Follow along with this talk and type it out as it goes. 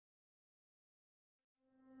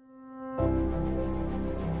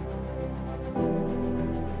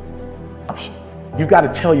option. You've got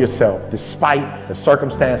to tell yourself, despite the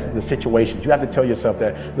circumstances, the situations, you have to tell yourself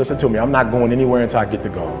that, listen to me, I'm not going anywhere until I get the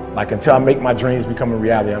goal. Like until I make my dreams become a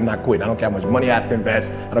reality, I'm not quitting. I don't care how much money I have to invest.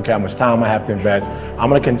 I don't care how much time I have to invest. I'm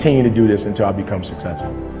going to continue to do this until I become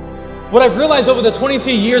successful. What I've realized over the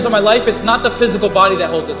 23 years of my life, it's not the physical body that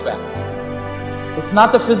holds us back. It's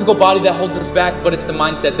not the physical body that holds us back, but it's the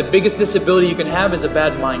mindset. The biggest disability you can have is a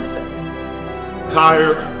bad mindset.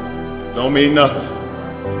 Tired don't mean nothing.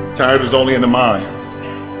 Tired is only in the mind.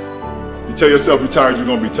 You tell yourself you're tired, you're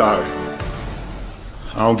gonna be tired.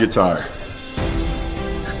 I don't get tired.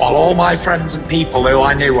 While all my friends and people who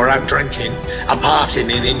I knew were out drinking and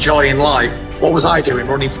partying and enjoying life, what was I doing?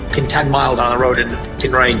 Running fucking 10 miles down the road in the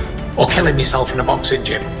fucking rain or killing myself in a boxing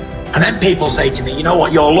gym. And then people say to me, you know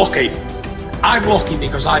what, you're lucky. I'm lucky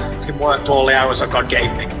because I fucking worked all the hours that God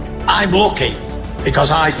gave me. I'm lucky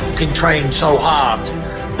because I fucking trained so hard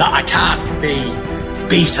that I can't be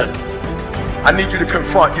beaten. I need you to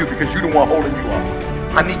confront you because you're the one holding you up.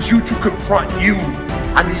 I need you to confront you.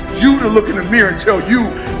 I need you to look in the mirror and tell you,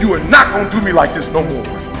 you are not gonna do me like this no more.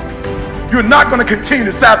 You're not gonna continue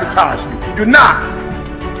to sabotage me. You're not.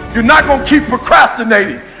 You're not gonna keep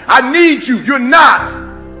procrastinating. I need you. You're not.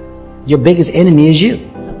 Your biggest enemy is you.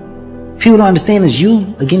 People don't understand it's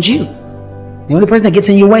you against you. The only person that gets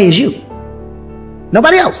in your way is you.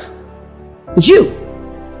 Nobody else. It's you.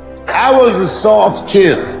 I was a soft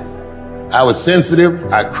kid. I was sensitive,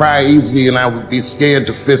 I'd cry easily, and I would be scared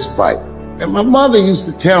to fist fight. And my mother used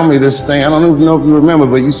to tell me this thing, I don't even know if you remember,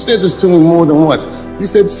 but you said this to me more than once. You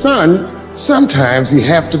said, son, sometimes you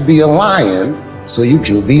have to be a lion so you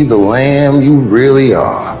can be the lamb you really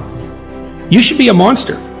are. You should be a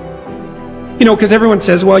monster. You know, because everyone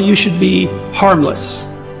says, well, you should be harmless.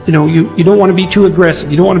 You know, you don't want to be too aggressive.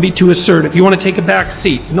 You don't want to be too assertive. You want to take a back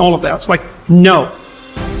seat and all of that. It's like, no.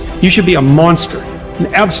 You should be a monster,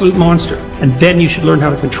 an absolute monster, and then you should learn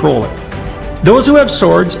how to control it. Those who have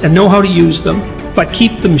swords and know how to use them, but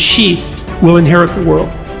keep them sheathed, will inherit the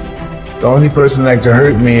world. The only person that can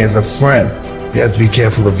hurt me is a friend. You have to be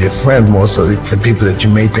careful of your friend more so than people that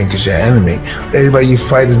you may think is your enemy. Everybody you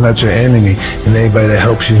fight is not your enemy, and anybody that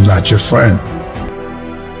helps you is not your friend.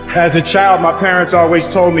 As a child, my parents always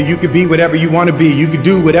told me you could be whatever you want to be. You could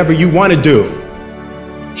do whatever you want to do.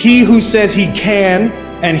 He who says he can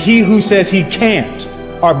and he who says he can't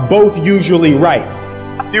are both usually right.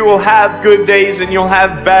 You will have good days and you'll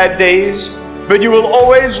have bad days, but you will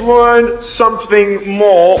always learn something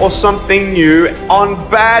more or something new on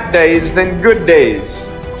bad days than good days.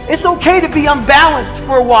 It's okay to be unbalanced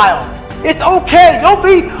for a while. It's okay. Don't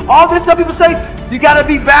be all this stuff people say, you gotta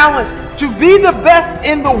be balanced. To be the best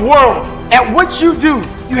in the world at what you do,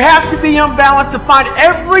 you have to be unbalanced to find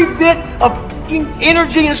every bit of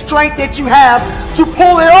energy and strength that you have to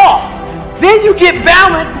pull it off. Then you get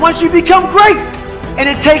balanced once you become great. And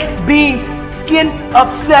it takes being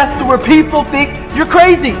obsessed to where people think you're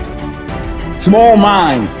crazy. Small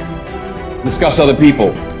minds discuss other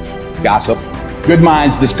people, gossip. Good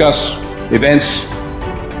minds discuss events.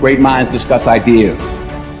 Great minds discuss ideas.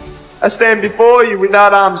 I stand before you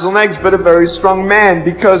without arms and legs, but a very strong man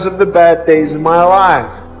because of the bad days in my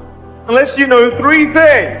life. Unless you know three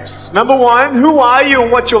things. Number one, who are you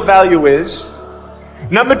and what your value is?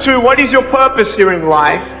 Number two, what is your purpose here in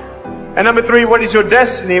life? And number three, what is your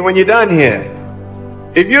destiny when you're done here?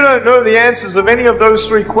 If you don't know the answers of any of those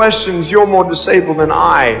three questions, you're more disabled than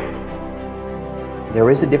I. There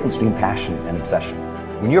is a difference between passion and obsession.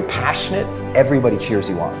 When you're passionate, everybody cheers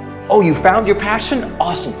you on. Oh, you found your passion?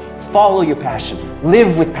 Awesome. Follow your passion.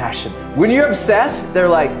 Live with passion. When you're obsessed, they're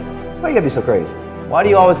like, why you gotta be so crazy? Why do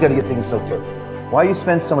you always gotta get things so perfect? Why do you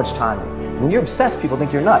spend so much time? When you're obsessed, people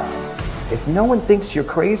think you're nuts. If no one thinks you're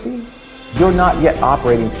crazy, you're not yet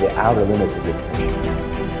operating to the outer limits of your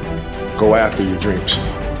potential. Go after your dreams,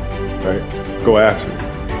 right? Go after it.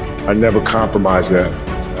 I never compromised that.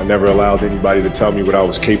 I never allowed anybody to tell me what I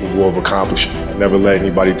was capable of accomplishing. I never let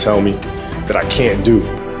anybody tell me that I can't do.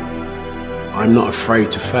 I'm not afraid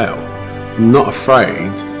to fail. I'm not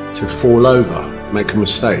afraid to fall over, make a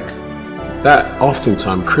mistake. That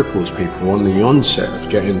oftentimes cripples people on the onset of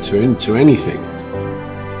getting into anything.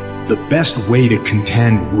 The best way to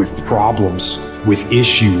contend with problems, with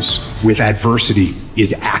issues, with adversity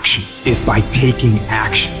is action, is by taking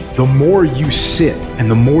action. The more you sit and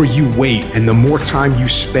the more you wait and the more time you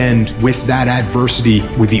spend with that adversity,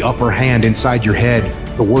 with the upper hand inside your head,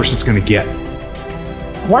 the worse it's gonna get.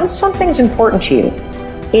 Once something's important to you,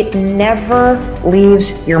 it never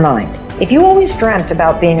leaves your mind. If you always dreamt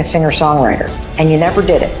about being a singer-songwriter and you never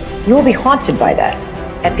did it, you will be haunted by that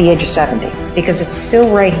at the age of 70 because it's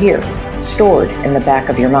still right here, stored in the back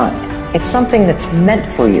of your mind. It's something that's meant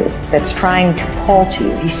for you, that's trying to call to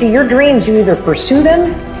you. You see, your dreams, you either pursue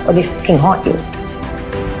them or they fucking haunt you.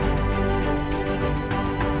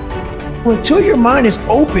 Until your mind is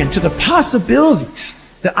open to the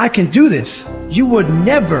possibilities that I can do this, you would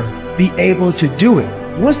never be able to do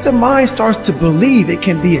it. Once the mind starts to believe it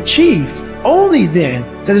can be achieved, only then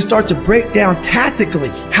does it start to break down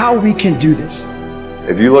tactically how we can do this.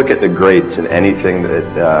 If you look at the greats in anything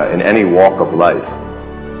that, in any walk of life,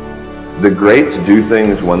 the greats do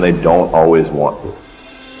things when they don't always want to.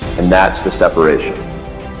 And that's the separation.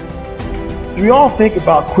 We all think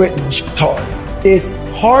about quitting hard. It's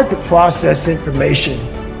hard to process information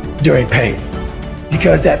during pain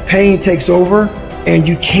because that pain takes over and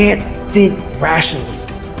you can't think rationally.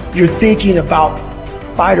 You're thinking about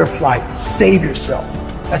fight or flight, save yourself.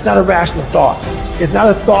 That's not a rational thought. It's not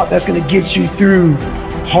a thought that's going to get you through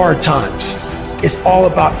hard times. It's all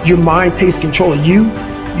about your mind takes control of you.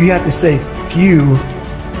 You have to say,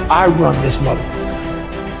 I run this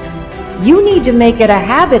motherfucker. You need to make it a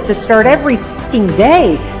habit to start every fucking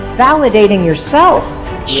day validating yourself,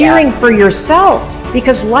 cheering for yourself,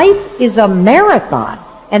 because life is a marathon.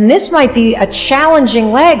 And this might be a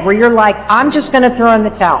challenging leg where you're like, I'm just going to throw in the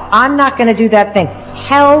towel. I'm not going to do that thing.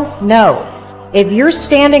 Hell no. If you're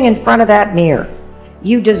standing in front of that mirror,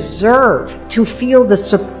 you deserve to feel the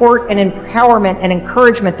support and empowerment and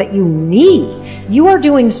encouragement that you need. You are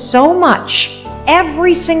doing so much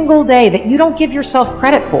every single day that you don't give yourself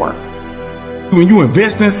credit for. When you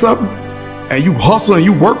invest in something and you hustle and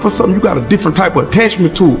you work for something, you got a different type of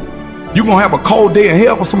attachment to it. You're going to have a cold day in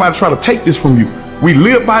hell for somebody to try to take this from you. We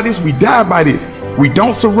live by this, we die by this. We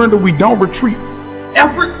don't surrender, we don't retreat.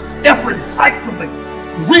 Effort is isolated.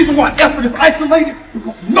 The reason why effort is isolated is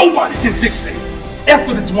because nobody can dictate.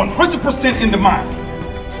 Effort is 100% in the mind.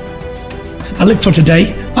 I live for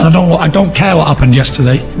today, and I don't care what happened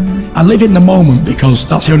yesterday. I live in the moment because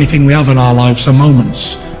that's the only thing we have in our lives, are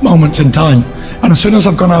moments in time. And as soon as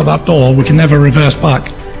I've gone out that door, we can never reverse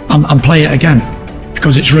back and play it again,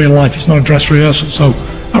 because it's real life, it's not a dress rehearsal. So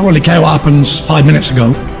I don't really care what happens 5 minutes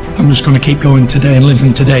ago. I'm just going to keep going today and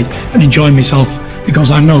living today and enjoying myself,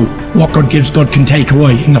 because I know what God gives, God can take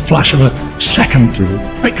away in the flash of a second.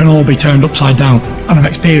 It can all be turned upside down, and I've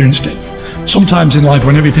experienced it. Sometimes in life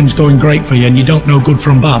when everything's going great for you and you don't know good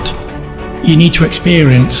from bad, you need to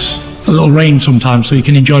experience a little rain sometimes so you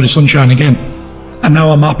can enjoy the sunshine again. And now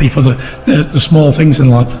I'm happy for the small things in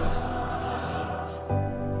life.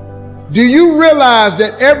 Do you realize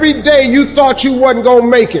that every day you thought you wasn't gonna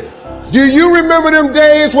make it? Do you remember them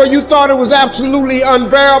days where you thought it was absolutely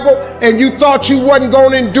unbearable and you thought you wasn't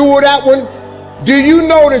gonna endure that one? Do you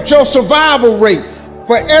know that your survival rate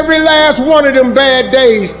for every last one of them bad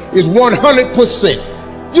days is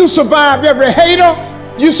 100%? You survived every hater,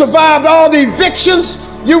 you survived all the evictions,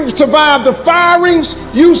 you survived the firings,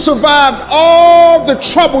 you survived all the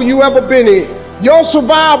trouble you ever been in. Your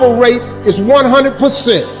survival rate is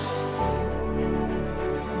 100%.